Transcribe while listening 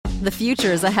The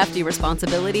future is a hefty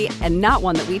responsibility and not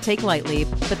one that we take lightly.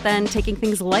 But then taking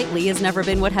things lightly has never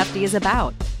been what Hefty is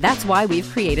about. That's why we've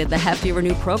created the Hefty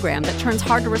Renew program that turns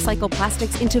hard-to-recycle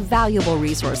plastics into valuable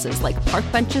resources like park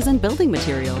benches and building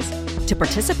materials. To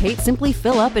participate, simply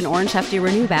fill up an orange Hefty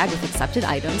Renew bag with accepted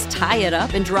items, tie it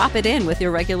up, and drop it in with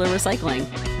your regular recycling.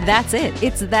 That's it.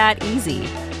 It's that easy.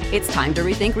 It's time to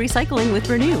rethink recycling with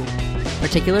Renew.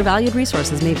 Particular valued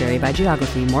resources may vary by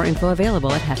geography. More info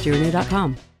available at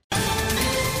heftyrenew.com.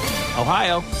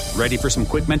 Ohio, ready for some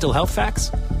quick mental health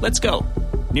facts? Let's go.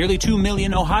 Nearly 2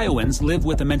 million Ohioans live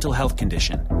with a mental health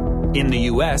condition. In the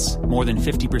U.S., more than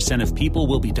 50% of people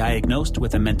will be diagnosed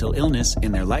with a mental illness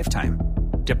in their lifetime.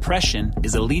 Depression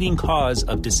is a leading cause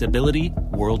of disability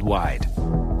worldwide.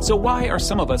 So why are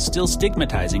some of us still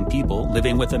stigmatizing people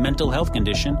living with a mental health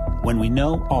condition when we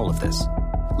know all of this?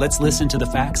 Let's listen to the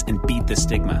facts and beat the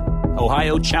stigma.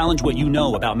 Ohio, challenge what you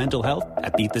know about mental health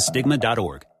at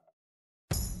beatthestigma.org.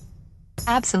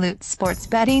 Absolute sports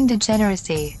betting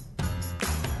degeneracy.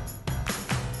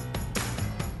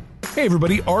 Hey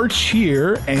everybody, Arch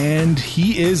here, and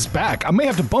he is back. I may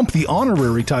have to bump the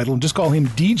honorary title and just call him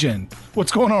Degen.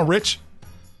 What's going on, Rich?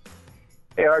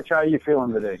 Hey Arch, how are you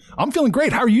feeling today? I'm feeling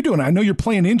great. How are you doing? I know you're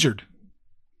playing injured.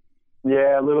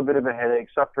 Yeah, a little bit of a headache.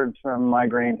 Suffered from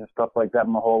migraines and stuff like that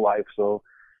my whole life, so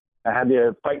I had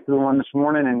to fight through one this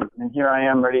morning, and here I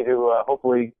am ready to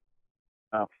hopefully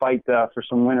fight for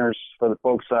some winners for the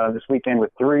folks this weekend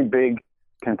with 3 big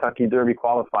Kentucky Derby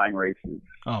qualifying races.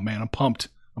 Oh man, I'm pumped.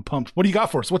 What do you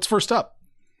got for us? What's first up?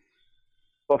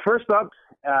 Well, first up,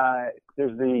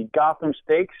 there's the Gotham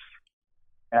Stakes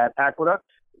at Aqueduct.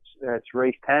 It's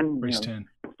race 10. Race 10.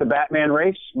 It's the Batman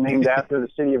race, named after the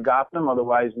city of Gotham,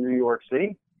 otherwise New York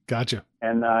City. Gotcha.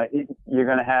 And you're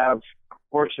going to have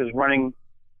horses running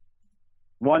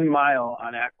 1 mile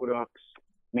on Aqueduct's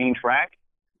main track,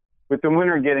 with the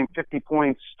winner getting 50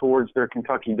 points towards their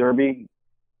Kentucky Derby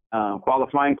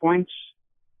qualifying points.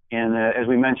 And as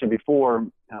we mentioned before,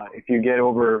 if you get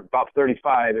over about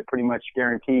 35, it pretty much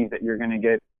guarantees that you're going to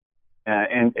get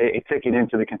a ticket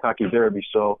into the Kentucky Derby.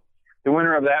 So the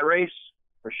winner of that race,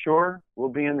 for sure, will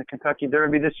be in the Kentucky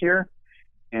Derby this year.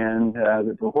 And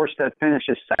the horse that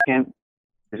finishes second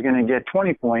is going to get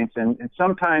 20 points. And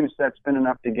sometimes that's been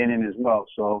enough to get in as well.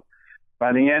 So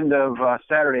by the end of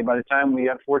Saturday, by the time we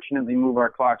unfortunately move our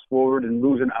clocks forward and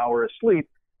lose an hour of sleep,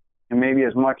 and maybe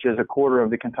as much as a quarter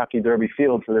of the Kentucky Derby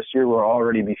field for this year will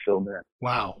already be filled in.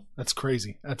 Wow, that's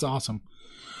crazy. That's awesome.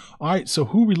 All right, so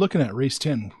who are we looking at, race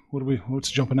 10? What's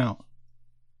jumping out?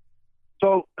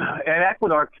 So at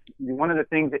Aqueduct, one of the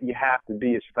things that you have to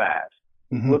be is fast.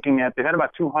 Mm-hmm. Looking at, they had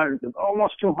about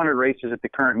almost 200 races at the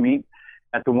current meet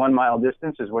at the 1 mile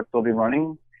distance is what they'll be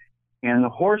running. And the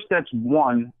horse that's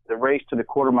won the race to the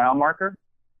quarter mile marker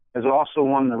has also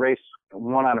won the race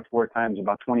 1 out of 4 times,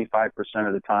 about 25%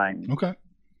 of the time. Okay.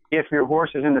 If your horse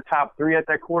is in the top 3 at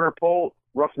that quarter pole,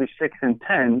 roughly 6 and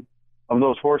 10 of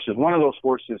those horses, one of those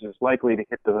horses is likely to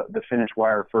hit the finish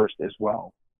wire first as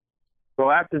well.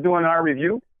 So after doing our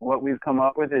review, what we've come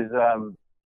up with is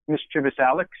Mischievous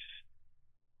Alex.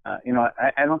 I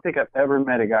don't think I've ever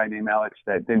met a guy named Alex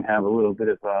that didn't have a little bit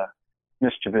of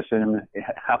mischievous in him.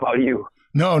 How about you?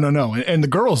 No. And the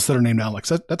girls that are named Alex,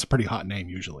 that's a pretty hot name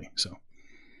usually. So.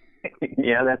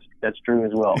 Yeah, that's true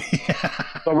as well.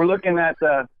 Yeah. So we're looking at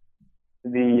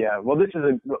this is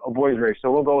a boys race,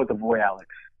 so we'll go with the boy Alex.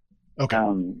 Okay.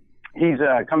 He's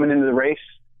coming into the race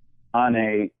on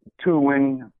a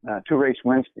 2-race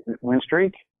win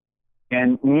streak,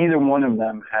 and neither one of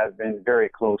them have been very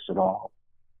close at all.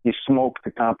 He smoked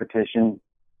the competition,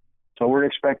 so we're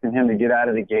expecting him to get out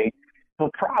of the gate.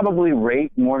 He'll probably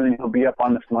rate more than he'll be up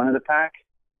on the front of the pack.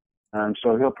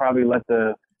 So he'll probably let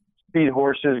the speed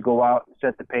horses go out and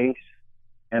set the pace,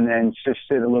 and then just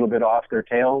sit a little bit off their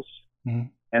tails, mm-hmm.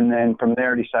 and then from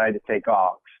there decide to take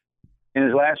off. In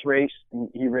his last race,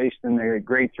 he raced in the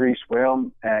Grade 3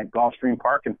 Swale at Gulfstream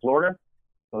Park in Florida.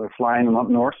 So they're flying him up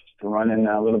north to run in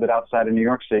a little bit outside of New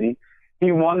York City.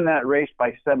 He won that race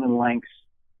by 7 lengths,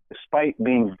 despite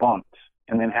being bumped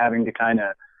and then having to kind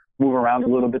of move around a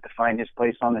little bit to find his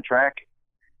place on the track.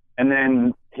 And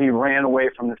then he ran away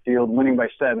from the field, winning by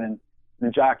 7. The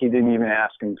jockey didn't even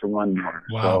ask him to run more.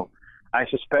 Wow. So I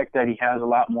suspect that he has a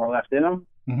lot more left in him.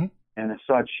 Mm-hmm. And as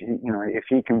such, if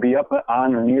he can be up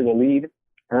on or near the lead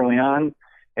early on,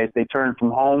 as they turn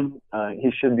from home,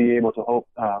 he should be able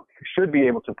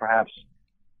to perhaps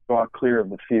go out clear of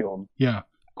the field. Yeah.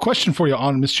 Question for you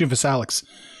on Mischievous Alex.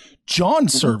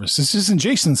 John's service. This isn't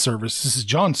Jason's service. This is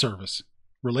John's service.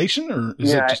 Relation, or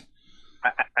is it just...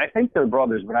 I think they're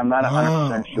brothers, but I'm not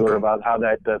 100% sure about how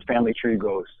that family tree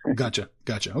goes. Gotcha.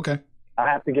 Okay.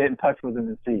 I have to get in touch with him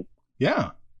and see.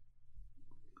 Yeah.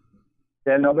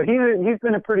 Yeah, no, but he's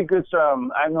been a pretty good.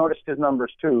 I've noticed his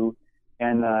numbers too,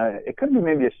 and it could be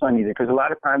maybe a son either, because a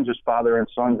lot of times there's father and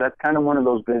sons. That's kind of one of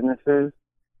those businesses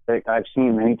that I've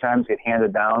seen many times get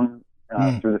handed down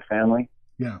through the family.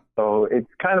 Yeah. So it's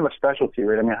kind of a specialty,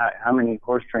 right? I mean, how many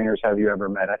horse trainers have you ever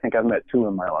met? I think I've met 2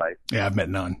 in my life. Yeah, I've met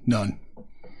none.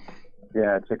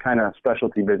 Yeah, it's a kind of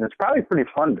specialty business. Probably a pretty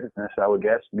fun business, I would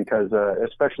guess, because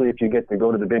especially if you get to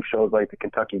go to the big shows like the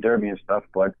Kentucky Derby and stuff.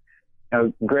 But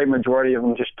great majority of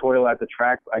them just toil at the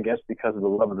track, I guess, because of the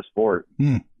love of the sport.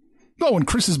 Oh, when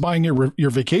Chris is buying your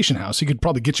vacation house, he could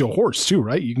probably get you a horse too,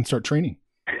 right? You can start training.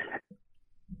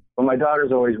 Well, my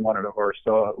daughter's always wanted a horse,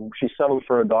 so she settled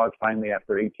for a dog finally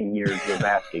after 18 years of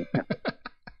asking.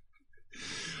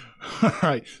 All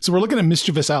right. So we're looking at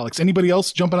Mischievous Alex. Anybody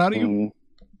else jumping out at you?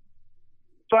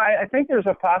 So I think there's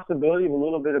a possibility of a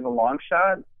little bit of a long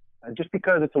shot, just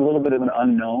because it's a little bit of an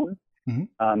unknown.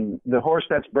 The horse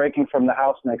that's breaking from the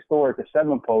house next door at the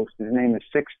 7 post, his name is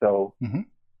Sixto,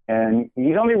 and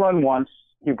he's only run once.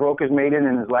 He broke his maiden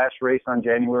in his last race on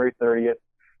January 30th.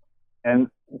 And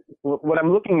what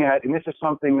I'm looking at, and this is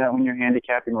something that when you're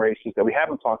handicapping races that we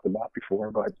haven't talked about before,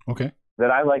 but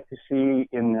that I like to see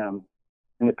in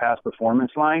the past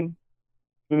performance line,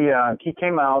 he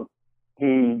came out.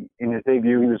 In his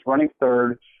debut, he was running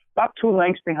 3rd, about 2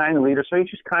 lengths behind the leader. So he's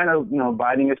just kind of,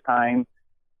 biding his time,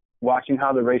 watching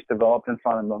how the race developed in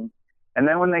front of him. And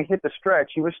then when they hit the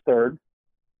stretch, he was 3rd,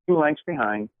 2 lengths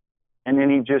behind. And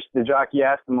then the jockey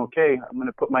asked him, okay, I'm going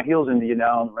to put my heels into you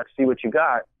now and let's see what you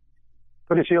got.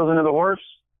 Put his heels into the horse,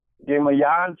 gave him a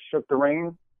yard, shook the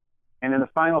rein. And in the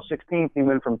final 16th, he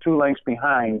went from 2 lengths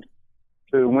behind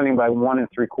to winning by 1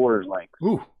 3/4 lengths.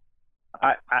 Ooh.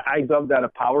 I dubbed that a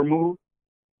power move.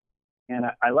 And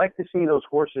I like to see those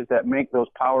horses that make those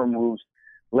power moves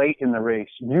late in the race.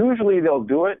 Usually they'll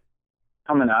do it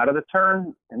coming out of the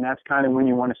turn, and that's kind of when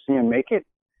you want to see him make it.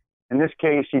 In this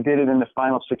case, he did it in the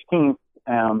final 16th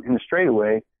in the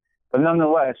straightaway. But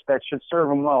nonetheless, that should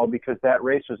serve him well, because that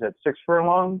race was at 6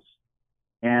 furlongs,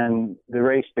 and the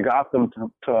race to Gotham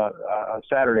to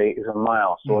Saturday is a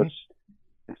mile. So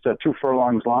it's 2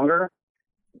 furlongs longer,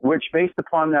 which based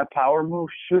upon that power move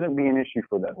shouldn't be an issue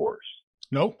for that horse.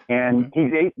 Nope. And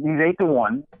he's 8 to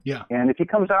 1. Yeah. And if he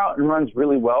comes out and runs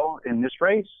really well in this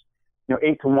race,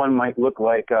 8 to 1 might look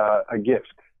like a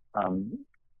gift.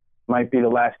 Might be the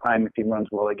last time, if he runs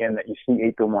well again, that you see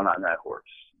 8 to 1 on that horse.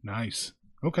 Nice.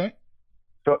 Okay.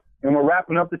 So, and we're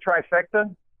wrapping up the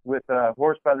trifecta with a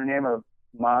horse by the name of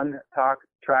Montauk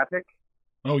Traffic.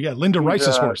 Oh yeah, Linda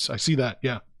Rice's horse. I see that.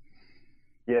 Yeah.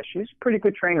 Yeah, she's a pretty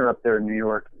good trainer up there in New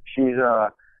York. She's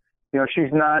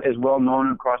she's not as well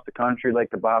known across the country like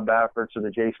the Bob Bafferts or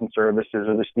the Jason Services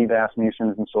or the Steve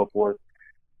Asmussens and so forth.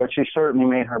 But she certainly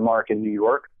made her mark in New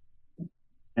York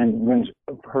and wins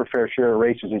her fair share of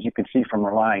races, as you can see from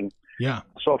her line. Yeah.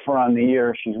 So far on the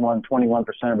year, she's won 21%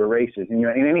 of her races. And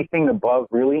and anything above,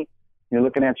 really, you're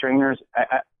looking at trainers,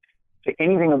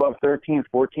 anything above 13,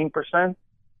 14%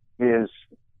 is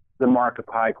the mark of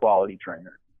high quality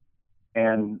trainer.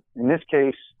 And in this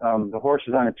case, the horse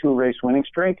is on a 2-race winning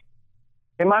streak.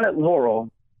 Came out at Laurel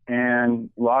and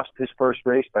lost his first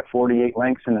race by 48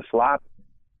 lengths in the slot.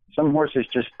 Some horses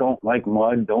just don't like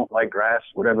mud, don't like grass,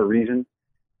 whatever reason.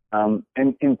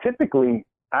 And typically,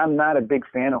 I'm not a big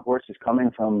fan of horses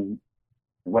coming from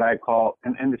what I call,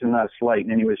 and this is not a slight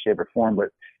in any way, shape, or form, but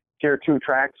tier 2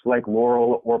 tracks like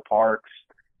Laurel or Parks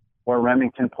or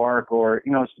Remington Park, or,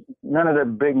 none of the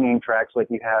big name tracks like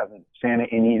you have in Santa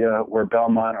Anita or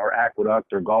Belmont or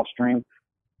Aqueduct or Gulfstream.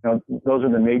 Those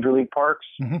are the major league parks.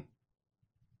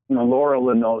 Laurel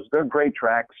and those, they're great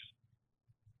tracks,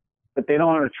 but they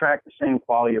don't attract the same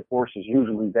quality of horses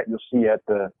usually that you'll see at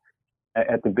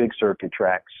the big circuit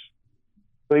tracks.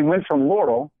 So he went from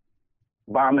Laurel,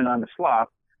 bombing on the slop,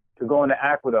 to going to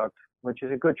Aqueduct, which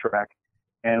is a good track,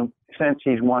 and since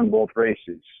he's won both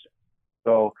races.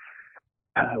 So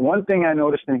one thing I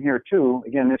noticed in here too,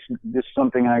 again, this is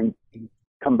something I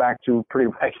come back to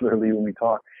pretty regularly when we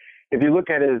talk. If you look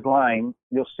at his line,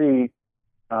 you'll see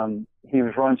he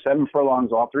was run 7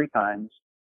 furlongs all 3 times.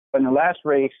 But in the last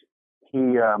race, he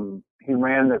ran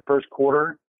the first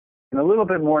quarter in a little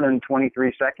bit more than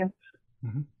 23 seconds.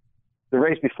 The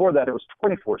race before that, it was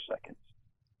 24 seconds.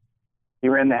 He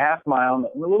ran the half mile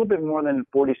in a little bit more than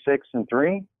 46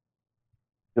 3.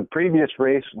 The previous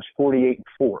race was 48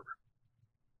 4.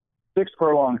 6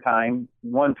 furlong time,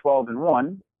 112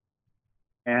 1.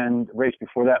 And the race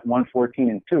before that,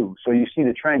 114 2. So you see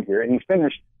the trend here. And he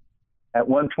finished at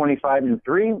 125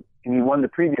 3, and he won the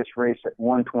previous race at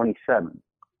 127.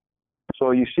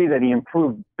 So you see that he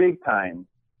improved big time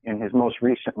in his most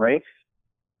recent race.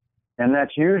 And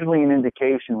that's usually an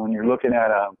indication when you're looking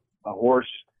at a horse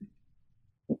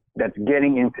that's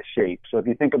getting into shape. So if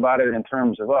you think about it in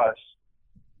terms of us,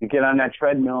 you get on that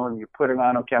treadmill and you put it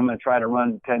on, okay, I'm going to try to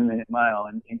run a 10-minute mile,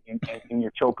 and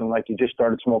you're choking like you just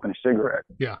started smoking a cigarette.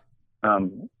 Yeah.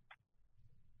 And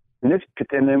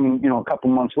then, you know, a couple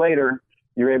months later,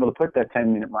 you're able to put that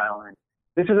 10-minute mile in.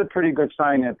 This is a pretty good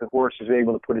sign that the horse is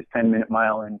able to put his 10-minute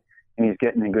mile in, and he's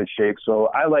getting in good shape. So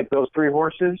I like those 3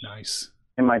 horses. Nice.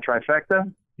 In my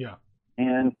trifecta. Yeah.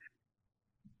 And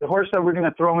the horse that we're going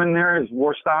to throw in there is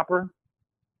War Stopper.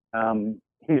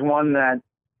 He's one that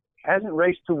hasn't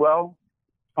raced too well.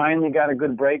 Finally got a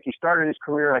good break. He started his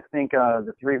career, I think,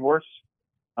 the 3-horse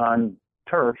on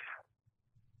turf.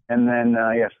 And then,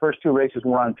 his first 2 races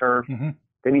were on turf. Mm-hmm.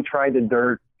 Then he tried the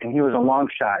dirt, and he was a long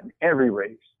shot in every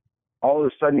race. All of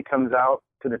a sudden, he comes out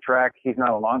to the track. He's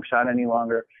not a long shot any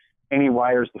longer, and he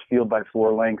wires the field by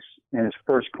 4 lengths in his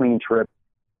first clean trip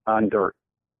on dirt.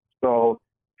 So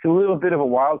it's a little bit of a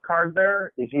wild card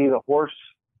there. Is he the horse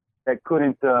that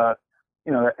couldn't, that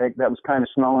was kind of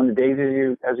smelling the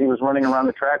daisies as he was running around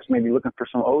the tracks, maybe looking for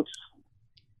some oats?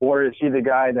 Or is he the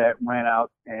guy that ran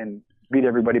out and beat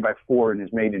everybody by 4 in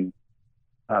his maiden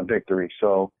victory?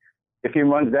 So if he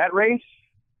runs that race,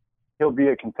 he'll be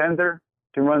a contender.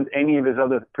 If he runs any of his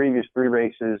other previous 3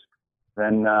 races,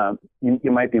 then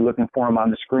you might be looking for him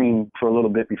on the screen for a little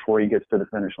bit before he gets to the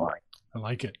finish line. I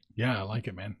like it. Yeah, I like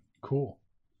it, man. Cool.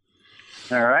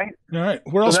 All right.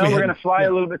 Where else? So now we're going to fly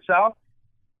a little bit south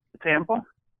to Tampa.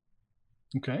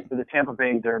 Okay. To the Tampa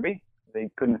Bay Derby. They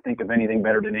couldn't think of anything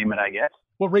better to name it, I guess.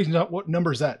 What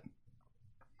number is that?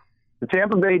 The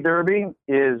Tampa Bay Derby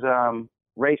is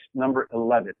race number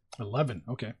 11. 11.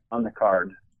 Okay. On the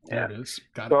card. There it is.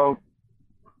 Got it. So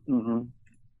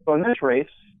in this race,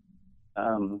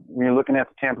 when you're looking at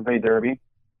the Tampa Bay Derby,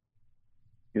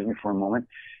 excuse me for a moment,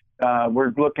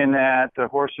 we're looking at the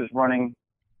horses running.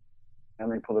 Let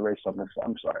me pull the race up.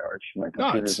 I'm sorry, Arch. My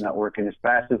computer's not working as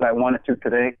fast as I want it to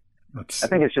today. I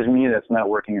think it's just me that's not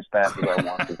working as fast as I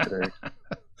want to today.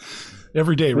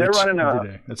 Every day, Rich. They're running every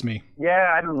day. That's me.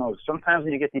 Yeah, I don't know. Sometimes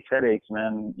when you get these headaches,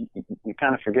 man, you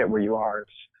kind of forget where you are.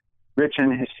 It's Rich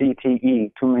and his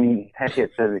CTE. Too many head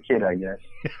hits as a kid, I guess.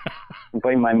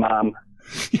 Blame my mom.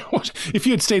 If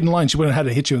you had stayed in line, she wouldn't have had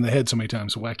to hit you in the head so many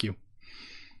times to whack you.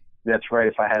 That's right.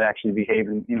 If I had actually behaved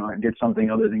and, I did something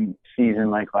other than C's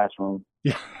in my classroom.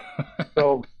 Yeah.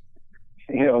 So,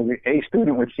 A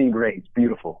student with C grades.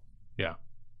 Beautiful. Yeah.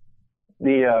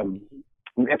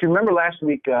 If you remember last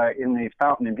week in the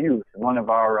Fountain of Youth, one of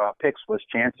our picks was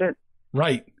Chance It.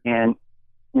 Right. And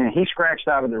he scratched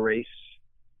out of the race,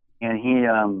 and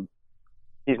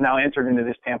he's now entered into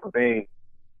this Tampa Bay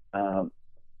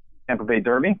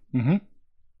Derby. Mm-hmm.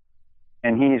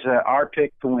 And he's our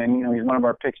pick to win. He's one of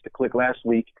our picks to click last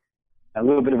week. A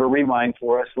little bit of a rewind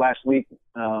for us. Last week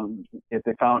at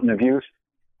the Fountain of Youth,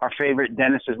 our favorite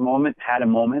Dennis's moment had a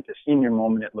moment, a senior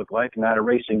moment it looked like, not a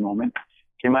racing moment.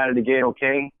 Came out of the gate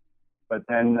okay, but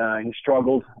then he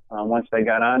struggled once they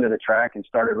got onto the track and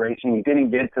started racing. He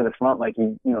didn't get to the front like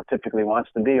he typically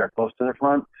wants to be, or close to the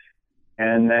front.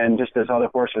 And then just as other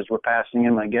horses were passing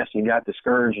him, I guess he got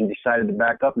discouraged and decided to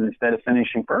back up, and instead of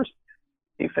finishing first,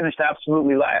 he finished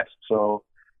absolutely last. So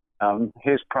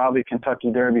his probably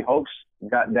Kentucky Derby hopes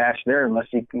got dashed there unless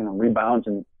he rebounds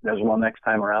and does well next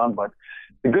time around. But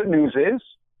the good news is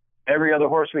every other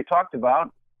horse we talked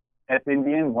about, F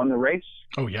Indian, won the race.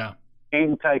 Oh, yeah.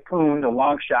 Aiden Tycoon, the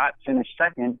long shot, finished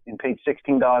second and paid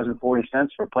 $16.40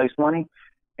 for place money.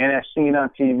 And as seen on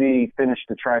TV, finished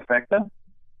the trifecta.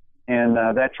 And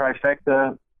that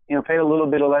trifecta, paid a little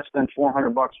bit less than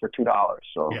 $400 for $2.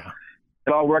 So yeah.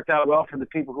 It all worked out well for the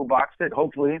people who boxed it.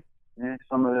 Hopefully,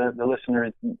 some of the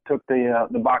listeners took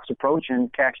the box approach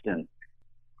and cashed in.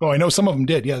 Oh, I know some of them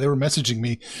did. Yeah, they were messaging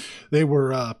me. They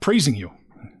were praising you.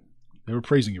 They were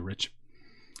praising you, Rich.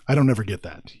 I don't ever get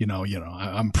that.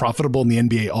 I'm profitable in the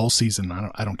NBA all season.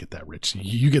 I don't get that, Rich.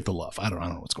 You get the love. I don't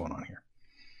know what's going on here.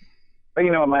 But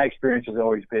my experience has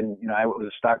always been, I was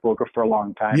a stockbroker for a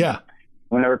long time. Yeah.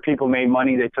 Whenever people made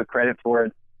money, they took credit for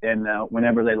it. And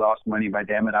whenever they lost money, by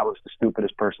damn it, I was the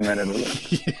stupidest person that ever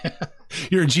lived. Yeah.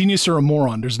 You're a genius or a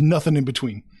moron. There's nothing in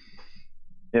between.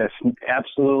 Yes,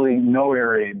 absolutely no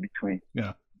area in between.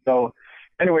 Yeah. So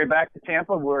anyway, back to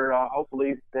Tampa, where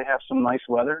hopefully they have some nice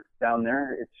weather down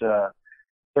there. It's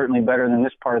certainly better than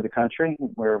this part of the country,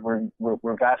 where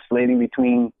we're vacillating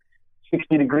between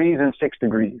 60 degrees and 6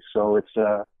 degrees. So it's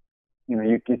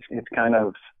it's kind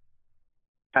of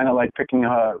like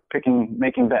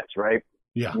making bets, right?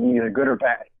 Yeah. Either good or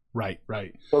bad. Right.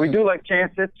 So we do like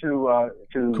Chance It to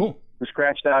cool. who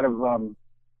scratched out of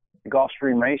the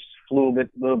Gulfstream race, flew a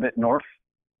little bit north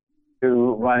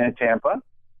to run in Tampa.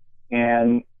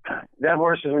 And that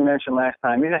horse, as we mentioned last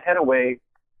time, he's a head away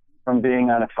from being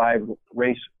on a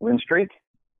 5-race win streak.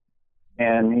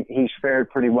 And he's fared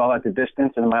pretty well at the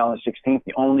distance in a mile and 16th.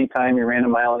 The only time he ran a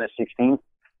mile and a 16th,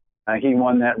 he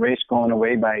won that race going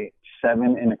away by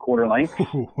 7 1/4 lengths.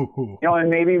 And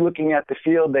maybe looking at the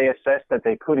field, they assessed that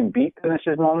they couldn't beat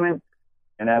Dennis's moment,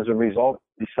 and as a result,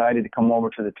 decided to come over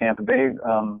to the Tampa Bay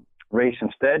race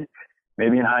instead.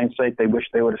 Maybe in hindsight, they wish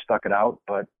they would have stuck it out,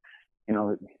 but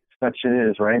such it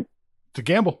is, right? It's a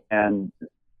gamble. And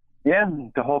yeah,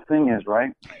 the whole thing is,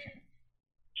 right?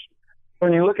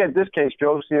 When you look at this case,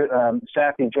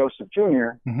 Saffie Joseph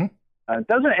Jr.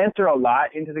 Doesn't enter a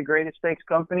lot into the Graded Stakes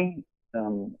Company,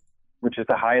 which is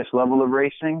the highest level of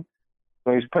racing.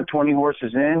 So he's put 20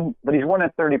 horses in, but he's won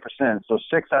at 30%. So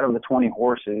 6 out of the 20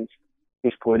 horses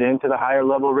he's put into the higher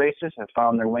level races have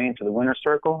found their way into the winner's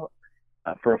circle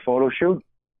for a photo shoot.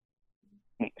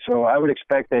 So I would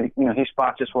expect that, he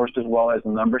spots his horse as well as the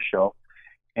numbers show.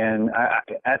 And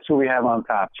that's who we have on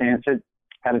top. Chance It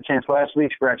had a chance last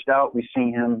week, scratched out. We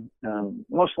see him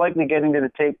most likely getting to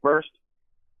the tape first,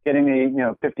 getting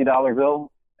the $50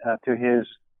 bill to his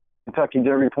Kentucky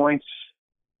Derby points,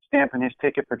 stamping his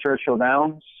ticket for Churchill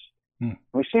Downs.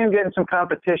 We see him getting some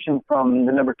competition from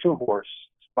the number 2 horse,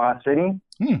 Spa City.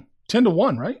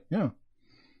 10-1, right? Yeah.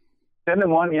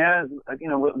 10-1, yeah.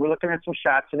 We're looking at some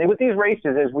shots. And with these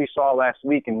races, as we saw last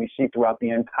week, and we see throughout the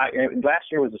entire – last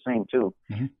year was the same too.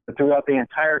 But throughout the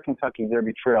entire Kentucky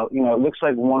Derby Trail, it looks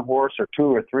like one horse or 2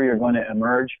 or 3 are going to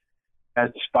emerge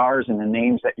as the stars and the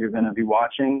names that you're going to be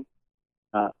watching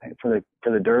for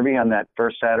the Derby on that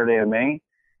first Saturday of May.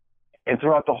 And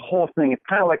throughout the whole thing, it's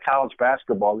kind of like college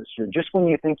basketball this year. Just when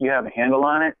you think you have a handle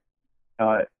on it,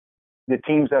 the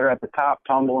teams that are at the top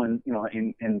tumble, and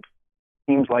and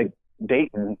teams like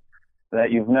Dayton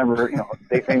that you've never,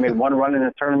 they made one run in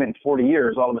a tournament in 40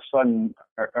 years, all of a sudden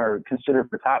are considered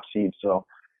for top seeds. So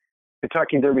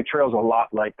Kentucky Derby Trail is a lot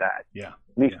like that. Yeah.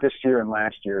 At least this year and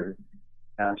last year.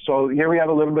 So here we have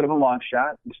a little bit of a long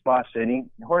shot, Spa City.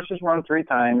 The horse has run 3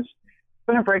 times.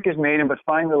 Couldn't break his maiden, but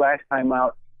finally last time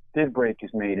out did break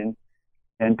his maiden,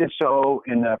 and did so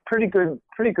in a pretty good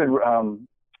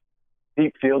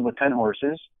deep field with 10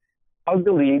 horses. Hugged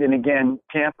the lead, and again,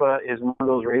 Tampa is one of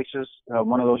those races,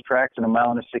 one of those tracks in a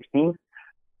mile and a 16th,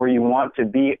 where you want to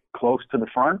be close to the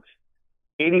front.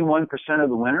 81% of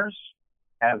the winners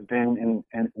have been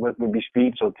in what would be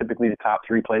speed, so typically the top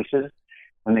 3 places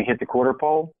when they hit the quarter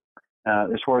pole.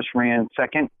 This horse ran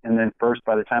second and then first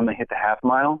by the time they hit the half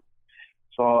mile.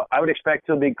 So I would expect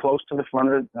he'll be close to the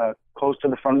front of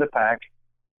the pack,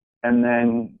 and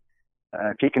then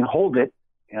if he can hold it,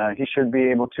 he should be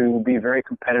able to be very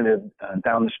competitive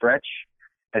down the stretch,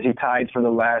 as he tied for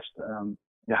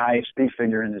the highest speed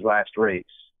figure in his last race.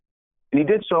 And he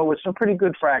did so with some pretty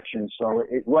good fractions. So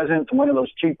it wasn't one of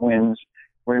those cheap wins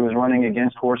where he was running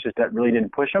against horses that really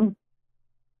didn't push him.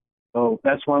 So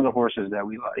that's one of the horses that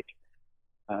we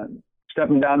like.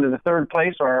 Stepping down to the third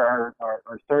place, our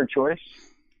third choice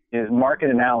is Market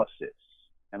Analysis.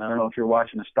 And I don't know if you're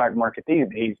watching the stock market these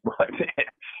days, but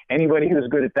anybody who's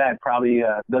good at that probably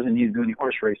doesn't need to do any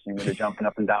horse racing when they're jumping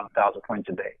up and down 1,000 points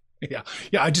a day. Yeah.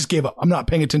 I just gave up. I'm not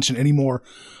paying attention anymore.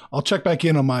 I'll check back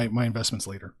in on my investments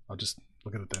later. I'll just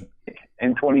look at it then.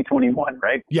 In 2021,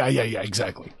 right? Yeah,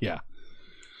 exactly. Yeah.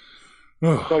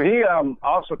 So he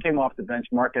also came off the bench,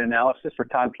 Market Analysis, for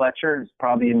Todd Pletcher. It's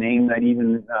probably a name that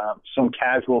even some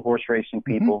casual horse racing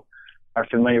people are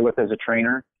familiar with as a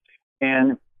trainer.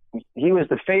 And he was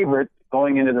the favorite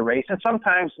going into the race. And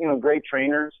sometimes, great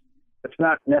trainers, it's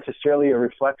not necessarily a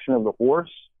reflection of the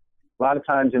horse. A lot of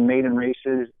times in maiden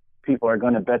races, people are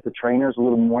going to bet the trainers a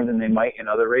little more than they might in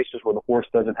other races where the horse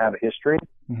doesn't have a history.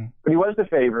 But he was the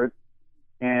favorite.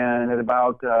 And at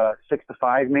about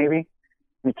 6-5 maybe,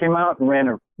 he came out and ran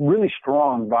a really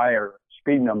strong Beyer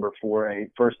speed number for a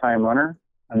first-time runner,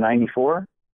 a 94.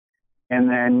 And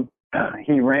then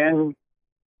he ran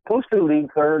close to the lead,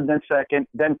 third, then second,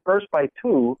 then first by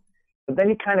 2. But then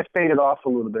he kind of faded off a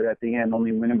little bit at the end,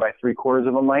 only winning by 3/4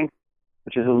 of a length,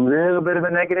 which is a little bit of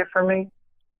a negative for me.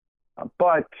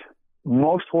 But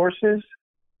most horses,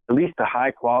 at least the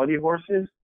high-quality horses,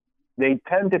 they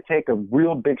tend to take a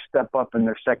real big step up in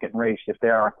their second race if they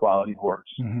are a quality horse.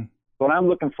 What I'm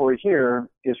looking for here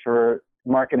is for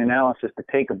Market Analysis to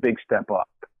take a big step up.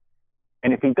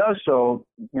 And if he does so,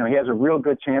 he has a real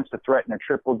good chance to threaten a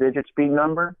triple-digit speed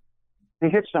number.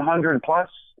 If he hits 100 plus,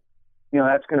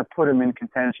 that's going to put him in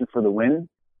contention for the win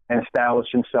and establish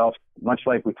himself, much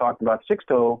like we talked about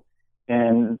Sixto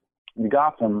and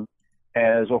Gotham,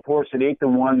 as a horse at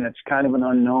 8-1 that's kind of an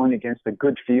unknown against a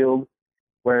good field,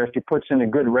 where if he puts in a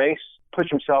good race, push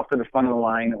himself to the front of the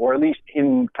line, or at least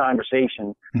in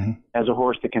conversation as a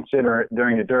horse to consider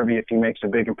during the Derby if he makes a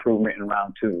big improvement in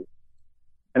round 2.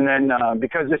 And then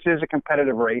because this is a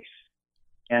competitive race,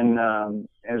 and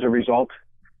as a result,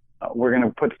 we're going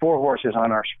to put 4 horses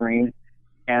on our screen.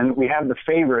 And we have the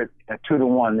favorite at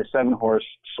 2-1, the 7-horse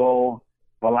Sol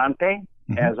Volante,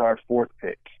 as our 4th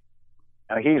pick.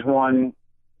 Now, he's won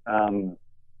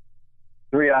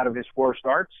 3 out of his 4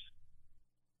 starts,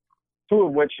 2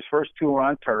 of which his first 2 were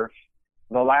on turf.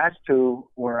 The last 2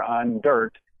 were on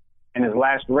dirt, and his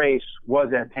last race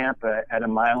was at Tampa at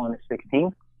 1 mile and a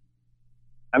 16th.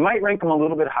 I might rank him a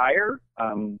little bit higher,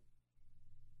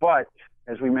 but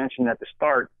as we mentioned at the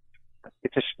start,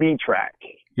 it's a speed track.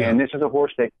 Yeah. And this is a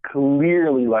horse that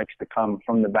clearly likes to come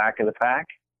from the back of the pack.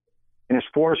 In his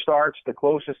 4 starts, the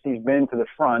closest he's been to the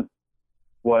front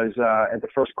was at the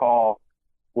first call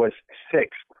was 6th,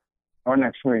 or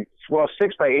next week. Well,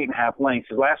 6 by 8.5 lengths.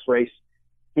 His last race,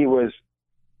 he was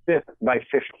 5th by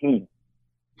 15.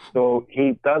 So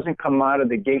he doesn't come out of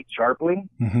the gate sharply.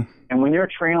 And when you're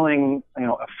trailing,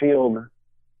 a field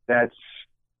that's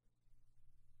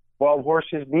 12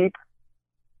 horses deep,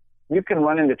 you can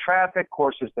run into traffic,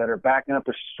 horses that are backing up.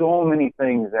 There's so many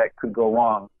things that could go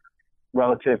wrong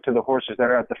relative to the horses that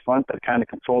are at the front that kind of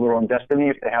control their own destiny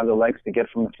if they have the legs to get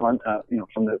from the front,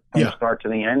 from the start to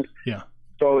the end. Yeah.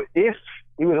 So if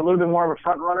he was a little bit more of a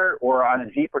front runner or on a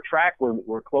deeper track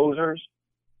where closers,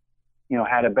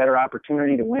 had a better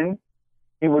opportunity to win,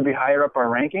 he would be higher up our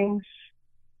rankings.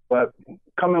 But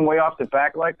coming way off the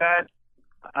back like that,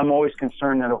 I'm always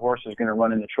concerned that a horse is going to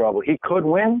run into trouble. He could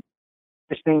win.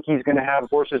 Just think he's going to have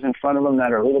horses in front of him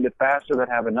that are a little bit faster, that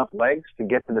have enough legs to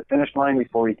get to the finish line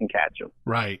before he can catch him.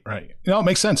 Right. No, it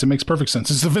makes sense. It makes perfect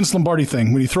sense. It's the Vince Lombardi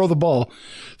thing. When you throw the ball,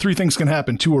 3 things can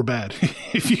happen. 2 are bad.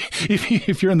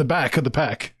 if you're in the back of the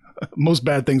pack, most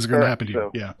bad things are going to happen to you.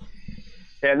 So, yeah.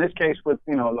 In this case, with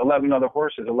 11 other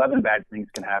horses, 11 bad things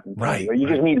can happen. Right. You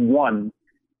just need 1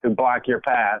 to block your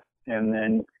path, and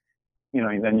then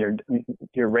then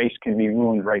your race can be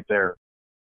ruined right there.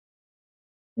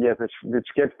 Yes, let's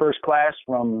get first class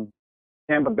from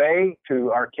Tampa Bay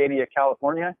to Arcadia,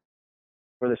 California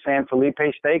for the San Felipe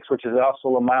Stakes, which is also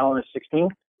 1 mile and a 16th.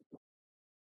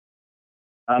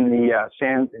 On the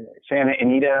Santa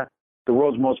Anita, the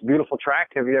world's most beautiful track.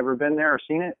 Have you ever been there or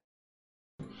seen it?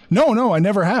 No, I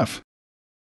never have.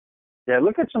 Yeah,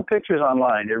 look at some pictures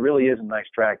online. It really is a nice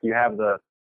track. You have the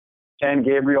San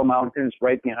Gabriel Mountains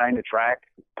right behind the track,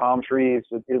 palm trees.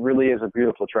 It really is a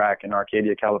beautiful track in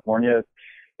Arcadia, California.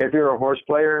 If you're a horse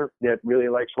player that really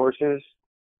likes horses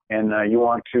and you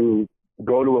want to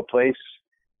go to a place,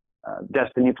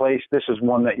 Destiny Place, this is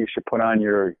one that you should put on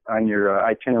your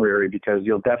itinerary, because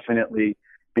you'll definitely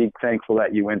be thankful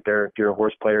that you went there if you're a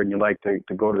horse player and you like to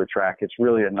go to the track. It's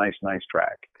really a nice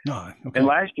track. Oh, okay. And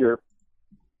last year,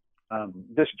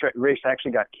 this race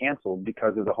actually got canceled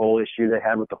because of the whole issue they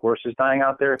had with the horses dying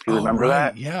out there, if you remember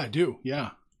that. Yeah, I do.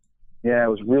 Yeah, it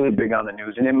was really big on the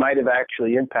news, and it might have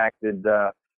actually impacted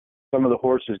some of the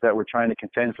horses that were trying to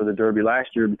contend for the Derby last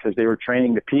year, because they were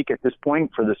training to peak at this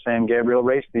point for the San Gabriel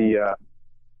race, the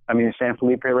San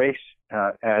Felipe race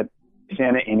at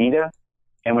Santa Anita.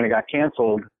 And when it got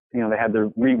canceled, they had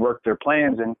to rework their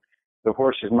plans, and the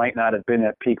horses might not have been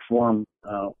at peak form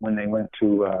when they went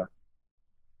to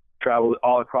travel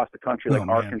all across the country, like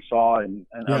Arkansas and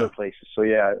other places. So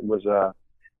yeah, it was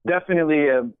definitely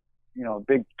a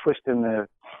big twist in the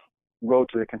road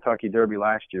to the Kentucky Derby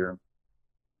last year.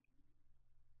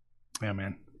 Yeah,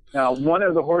 man. Now, one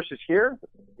of the horses here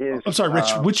is. I'm sorry,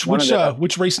 Rich.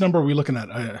 Which race number are we looking at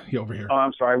over here? Oh,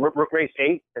 I'm sorry. Race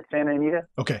 8 at Santa Anita.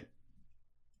 Okay.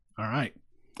 All right.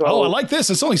 So, I like this.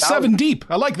 It's only 7 deep.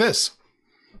 I like this.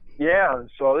 Yeah.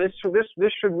 So this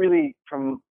should really,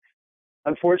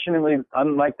 unfortunately,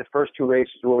 unlike the first 2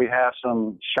 races where we have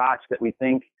some shots that we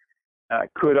think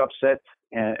could upset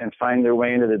and find their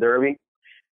way into the Derby.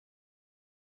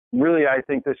 Really, I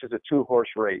think this is a 2-horse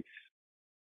race.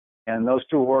 And those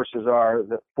 2 horses are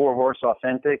the 4-horse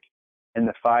Authentic and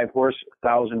the 5-horse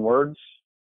 1,000 Words.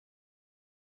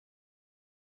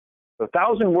 The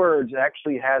 1,000 Words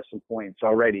actually has some points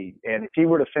already. And if he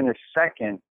were to finish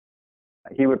second,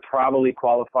 he would probably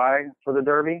qualify for the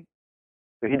Derby.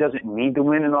 So he doesn't need to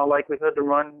win in all likelihood to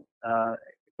run for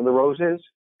the Roses.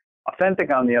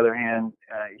 Authentic, on the other hand,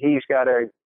 he's got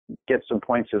to get some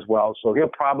points as well. So he's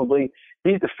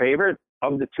the favorite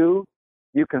of the 2.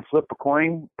 You can flip a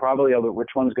coin, probably over which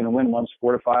one's going to win. One's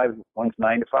 4-5, one's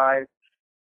 9-5.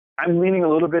 I'm leaning a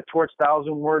little bit towards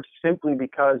 1,000 Words simply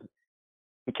because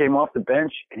He came off the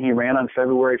bench and he ran on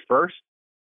February 1st,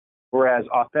 whereas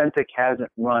Authentic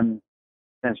hasn't run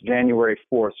since January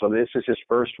 4th. So this is his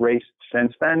first race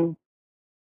since then.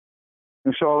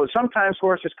 And so sometimes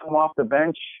horses come off the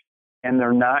bench and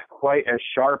they're not quite as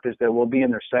sharp as they will be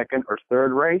in their second or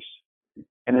third race.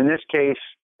 And in this case,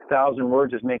 1,000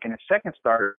 Words is making a second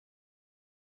start.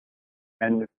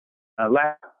 And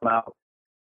last out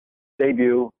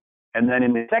debut. And then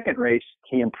in the second race,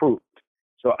 he improved.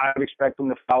 So I would expect him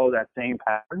to follow that same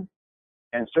pattern.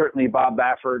 And certainly Bob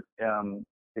Baffert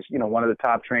is, one of the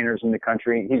top trainers in the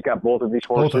country. He's got both of these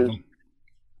horses. Both of them.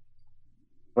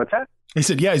 What's that? He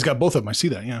said, yeah, he's got both of them. I see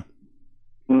that, yeah.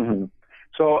 Mm-hmm.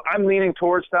 So I'm leaning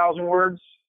towards 1,000 Words.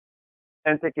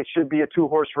 I think it should be a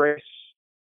 2-horse race.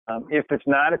 If it's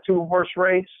not a 2-horse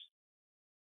race,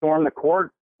 Storm the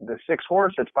Court, the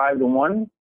 6-horse at 5-1.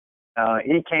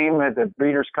 He came at the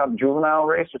Breeders' Cup Juvenile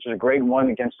race, which is a great one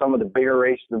against some of the bigger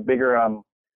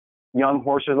young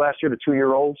horses last year, the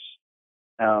 2-year-olds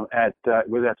at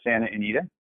Santa Anita.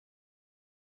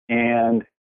 And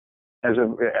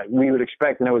we would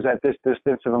expect, and it was at this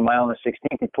distance of 1 mile and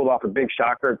 16th, he pulled off a big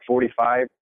shocker at 45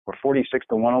 or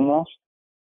 46-1 almost.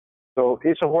 So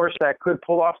it's a horse that could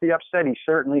pull off the upset. He's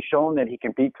certainly shown that he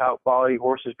can beat top quality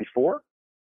horses before.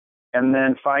 And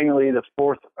then finally, the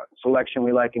 4th selection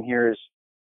we like in here is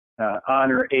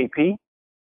Honor AP,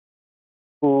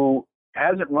 who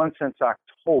hasn't run since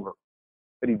October,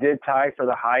 but he did tie for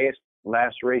the highest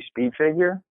last race speed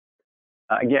figure.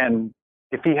 Again,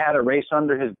 if he had a race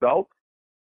under his belt,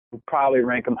 we'd probably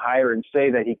rank him higher and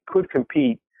say that he could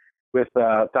compete with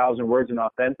 1,000 Words and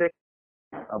Authentic.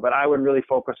 But I would really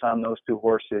focus on those 2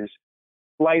 horses.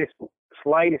 Slightest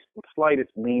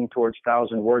lean towards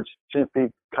 1,000 Words simply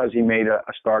because he made a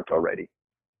start already.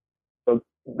 So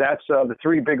that's the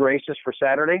 3 big races for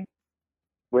Saturday,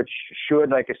 which should,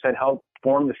 like I said, help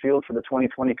form the field for the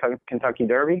 2020 Kentucky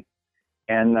Derby.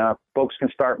 And folks can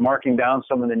start marking down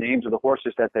some of the names of the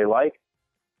horses that they like.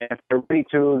 And if they're ready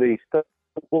to, the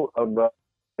pool of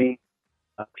the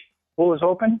pool is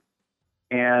open.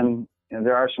 And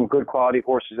there are some good quality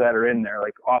horses that are in there.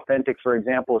 Like Authentic, for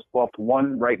example, is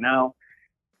 12-1 right now.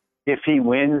 If he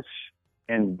wins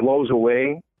and blows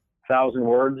away 1,000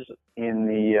 Words in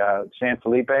the San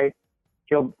Felipe,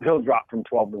 he'll drop from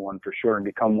 12-1 for sure and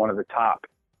become one of the top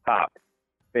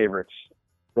favorites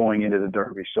going into the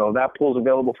Derby. So that pool's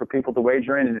available for people to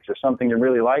wager in, and if there's something you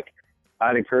really like,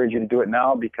 I'd encourage you to do it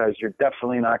now because you're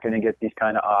definitely not going to get these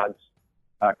kind of odds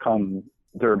come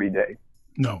Derby day.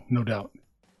 No doubt.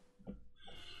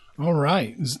 All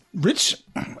right. Rich,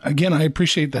 again, I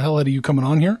appreciate the hell out of you coming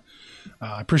on here.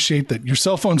 I appreciate that your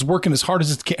cell phone's working as hard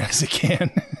as it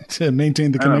can to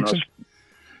maintain the connection.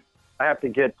 I have to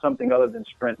get something other than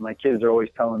Sprint. My kids are always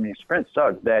telling me, Sprint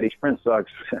sucks, Daddy. Sprint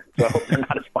sucks. So they're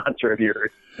not a sponsor of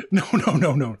yours.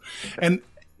 No. And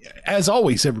as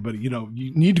always, everybody, you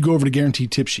need to go over to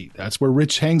Guaranteed Tip Sheet. That's where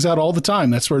Rich hangs out all the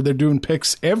time. That's where they're doing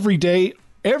picks every day,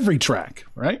 every track,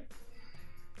 right?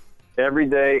 Every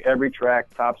day, every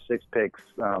track, top 6 picks.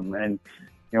 And,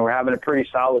 we're having a pretty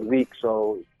solid week,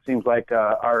 so it seems like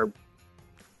our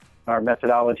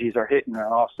methodologies are hitting on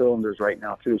all cylinders right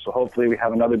now, too. So hopefully we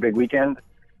have another big weekend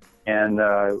and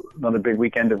another big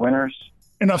weekend of winners.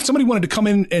 And if somebody wanted to come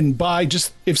in and buy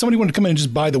just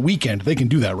buy the weekend, they can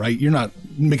do that, right? You're not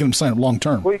making them sign up long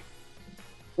term.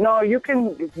 No, you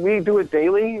can. We do it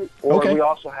daily, or we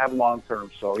also have long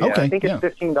term. So yeah, I think it's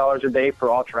 $15 a day for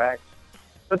all tracks.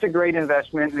 That's a great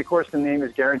investment. And of course, the name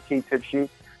is Guaranteed Tip Sheet.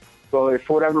 So if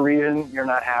for whatever reason you're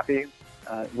not happy,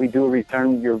 we do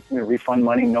return your refund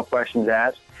money, no questions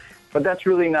asked. But that's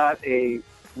really not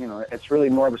it's really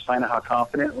more of a sign of how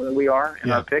confident we are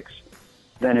in our picks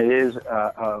than it is,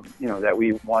 that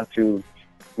we want to,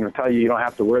 tell you don't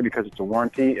have to worry because it's a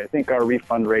warranty. I think our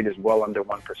refund rate is well under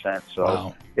 1%.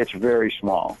 So It's very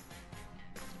small.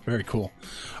 Very cool.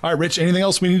 All right, Rich, anything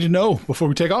else we need to know before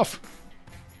we take off?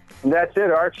 And that's it,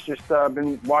 Arch. Just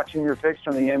been watching your picks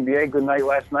from the NBA. Good night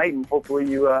last night, and hopefully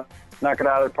you knock it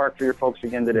out of the park for your folks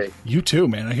again today. You too,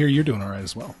 man. I hear you're doing all right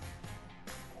as well.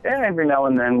 Yeah, every now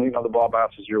and then, the ball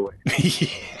bounces your way.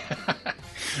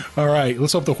 All right,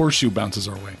 let's hope the horseshoe bounces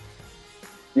our way.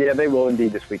 Yeah, they will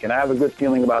indeed this weekend. I have a good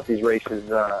feeling about these races.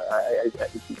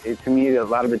 To me, a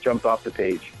lot of it jumped off the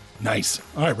page. Nice.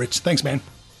 All right, Rich. Thanks, man.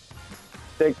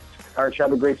 Thanks, Arch.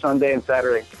 Have a great Sunday and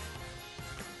Saturday.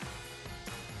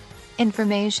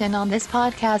 Information on this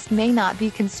podcast may not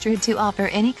be construed to offer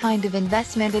any kind of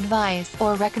investment advice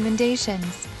or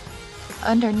recommendations.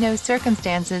 Under no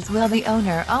circumstances will the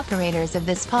owner-operators of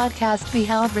this podcast be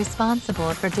held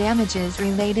responsible for damages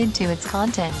related to its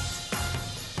contents.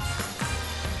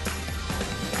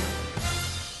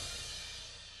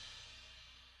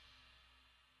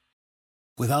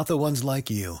 Without the ones like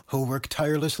you, who work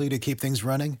tirelessly to keep things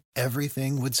running,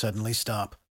 everything would suddenly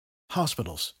stop.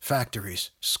 Hospitals, factories,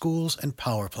 schools, and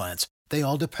power plants, they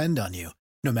all depend on you.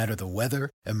 No matter the weather,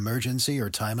 emergency,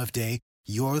 or time of day,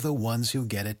 you're the ones who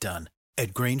get it done.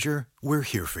 At Grainger, we're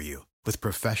here for you with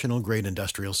professional-grade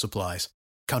industrial supplies.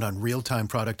 Count on real-time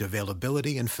product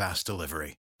availability and fast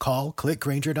delivery. Call, click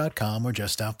Grainger.com, or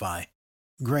just stop by.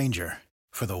 Grainger,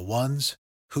 for the ones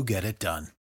who get it done.